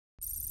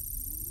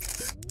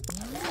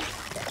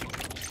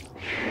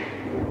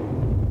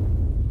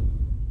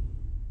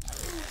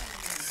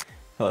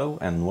Hello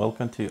and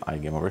welcome to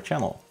iGameOver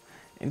channel.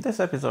 In this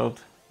episode,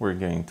 we're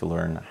going to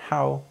learn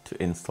how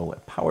to install a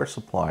power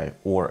supply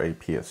or a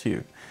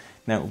PSU.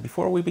 Now,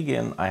 before we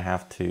begin, I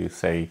have to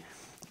say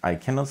I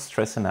cannot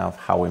stress enough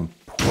how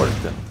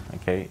important,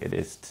 it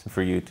is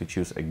for you to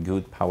choose a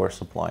good power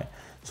supply.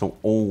 So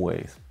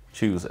always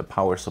choose a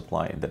power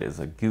supply that is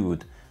a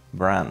good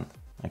brand,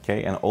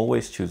 and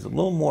always choose a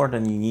little more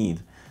than you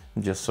need,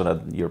 just so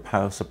that your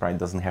power supply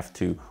doesn't have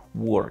to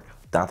work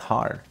that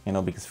hard,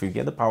 because if you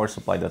get a power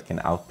supply that can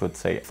output,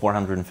 say,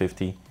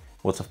 450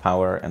 watts of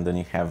power, and then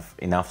you have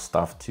enough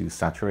stuff to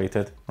saturate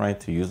it, right,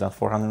 to use that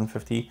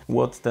 450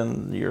 watts,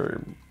 then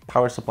your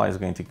power supply is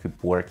going to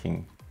keep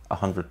working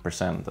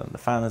 100%, and the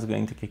fan is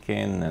going to kick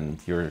in, and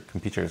your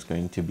computer is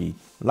going to be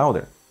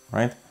louder,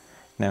 right?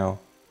 Now,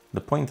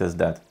 the point is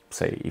that,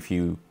 say, if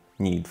you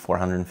need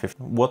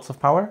 450 watts of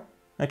power,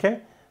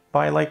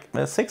 buy like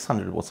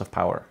 600 watts of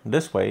power.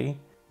 This way,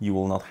 you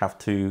will not have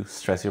to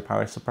stress your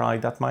power supply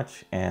that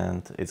much,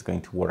 and it's going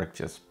to work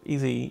just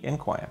easy and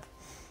quiet.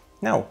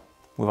 Now,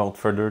 without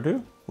further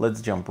ado, let's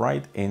jump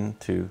right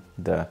into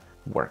the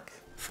work.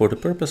 For the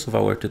purpose of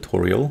our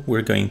tutorial,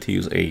 we're going to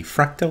use a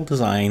Fractal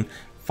Design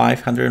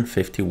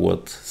 550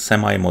 watt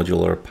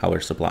semi-modular power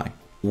supply.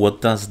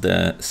 What does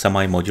the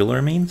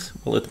semi-modular means?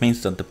 Well, it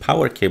means that the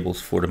power cables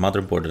for the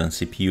motherboard and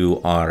CPU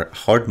are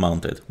hard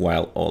mounted,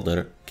 while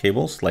other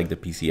cables like the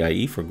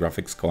PCIe for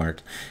graphics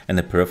card and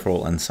the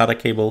peripheral and SATA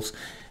cables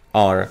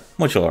are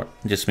modular.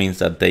 It just means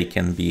that they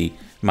can be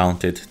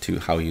mounted to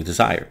how you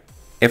desire.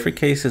 Every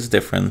case is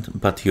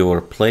different, but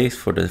your place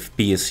for the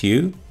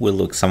PSU will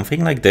look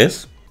something like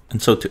this.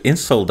 And so to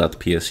install that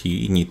PSU,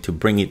 you need to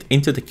bring it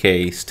into the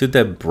case to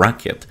the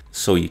bracket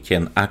so you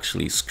can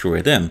actually screw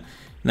it in.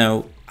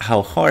 Now,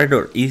 how hard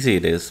or easy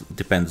it is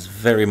depends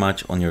very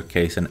much on your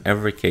case, and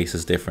every case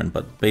is different,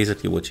 but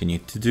basically what you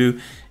need to do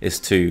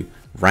is to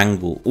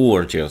wrangle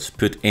or just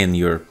put in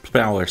your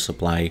power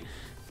supply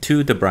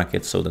to the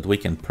bracket so that we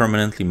can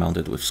permanently mount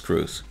it with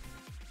screws.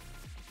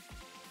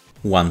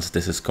 Once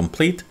this is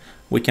complete,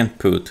 we can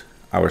put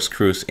our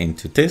screws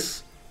into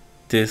this,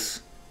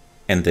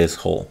 and this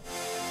hole.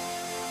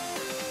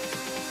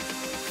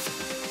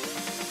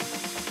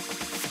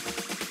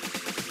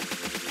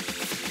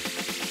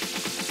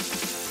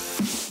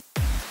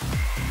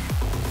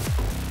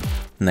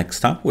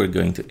 Next up, we're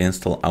going to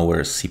install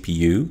our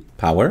CPU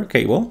power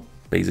cable.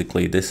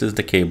 Basically, this is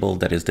the cable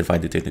that is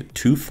divided into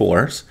two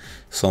fours.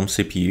 Some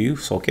CPU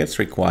sockets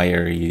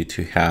require you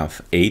to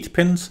have 8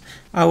 pins.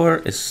 Our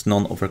is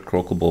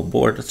non-overclockable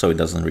board, so it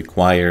doesn't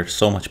require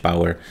so much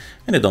power,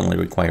 and it only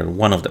requires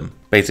one of them.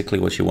 Basically,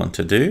 what you want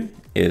to do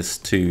is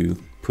to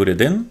put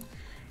it in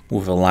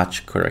with a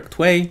latch correct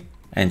way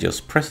and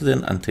just press it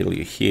in until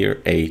you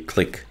hear a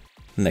click.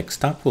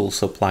 Next up, we'll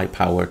supply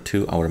power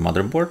to our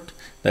motherboard.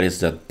 That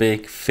is that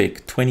big,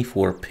 thick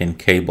 24-pin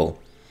cable.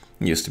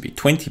 It used to be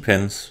 20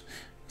 pins,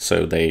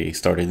 so they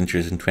started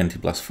introducing 20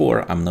 plus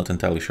 4. I'm not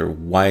entirely sure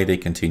why they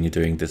continue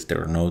doing this. There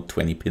are no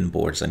 20-pin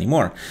boards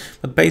anymore.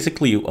 But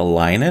basically, you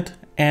align it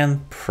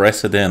and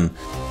press it in.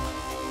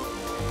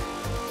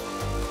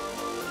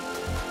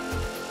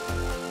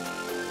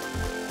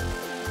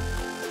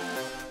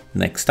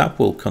 Next up,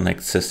 we'll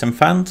connect system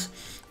fans.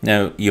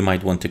 Now, you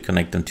might want to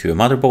connect them to a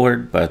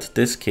motherboard, but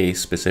this case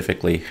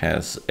specifically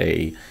has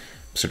a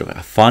sort of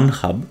a fan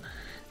hub.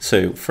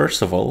 So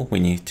first of all, we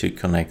need to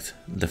connect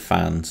the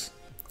fans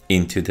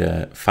into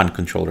the fan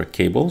controller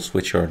cables,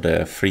 which are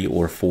the 3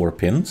 or 4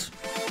 pins.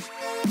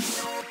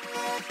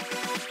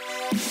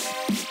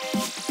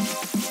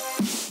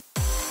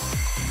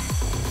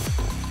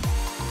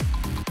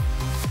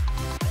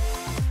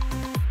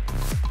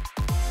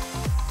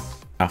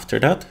 After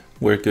that,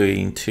 we're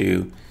going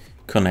to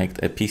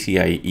connect a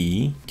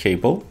PCIe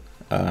cable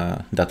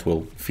that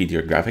will feed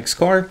your graphics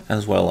card,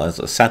 as well as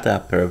a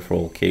SATA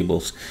peripheral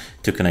cables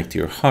to connect to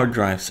your hard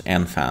drives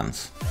and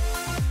fans.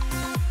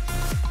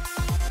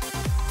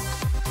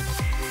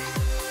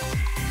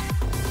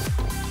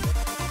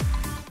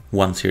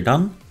 Once you're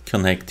done,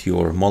 connect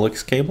your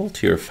Molex cable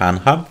to your fan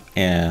hub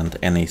and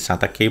any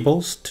SATA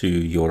cables to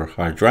your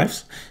hard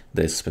drives.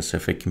 This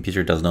specific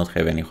computer does not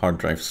have any hard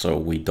drives, so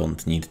we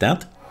don't need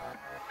that.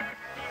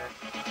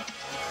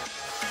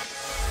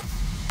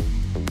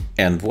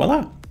 And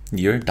voila!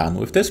 You're done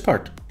with this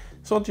part.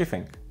 So what do you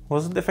think?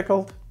 Was it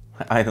difficult?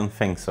 I don't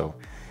think so.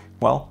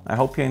 Well, I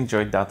hope you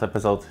enjoyed that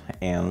episode,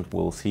 and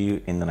we'll see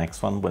you in the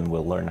next one when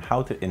we'll learn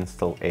how to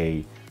install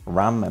a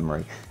RAM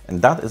memory.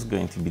 And that is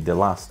going to be the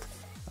last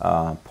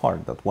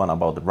part. That one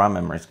about the RAM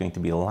memory is going to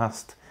be the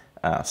last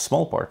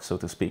small part, so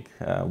to speak,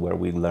 where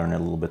we learn a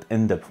little bit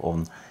in depth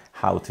on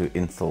how to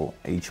install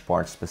each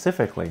part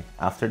specifically.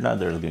 After that,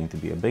 there's going to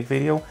be a big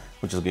video,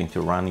 which is going to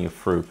run you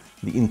through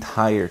the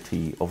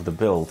entirety of the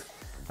build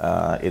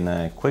in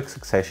a quick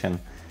succession,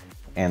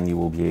 and you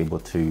will be able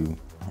to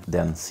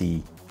then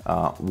see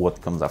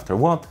what comes after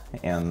what,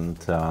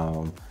 and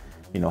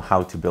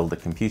how to build a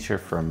computer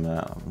from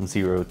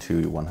 0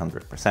 to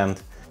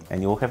 100%,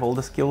 and you'll have all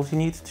the skills you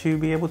need to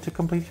be able to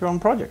complete your own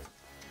project.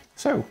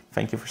 So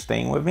thank you for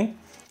staying with me,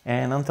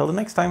 and until the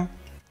next time,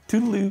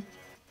 toodaloo!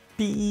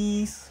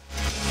 Peace!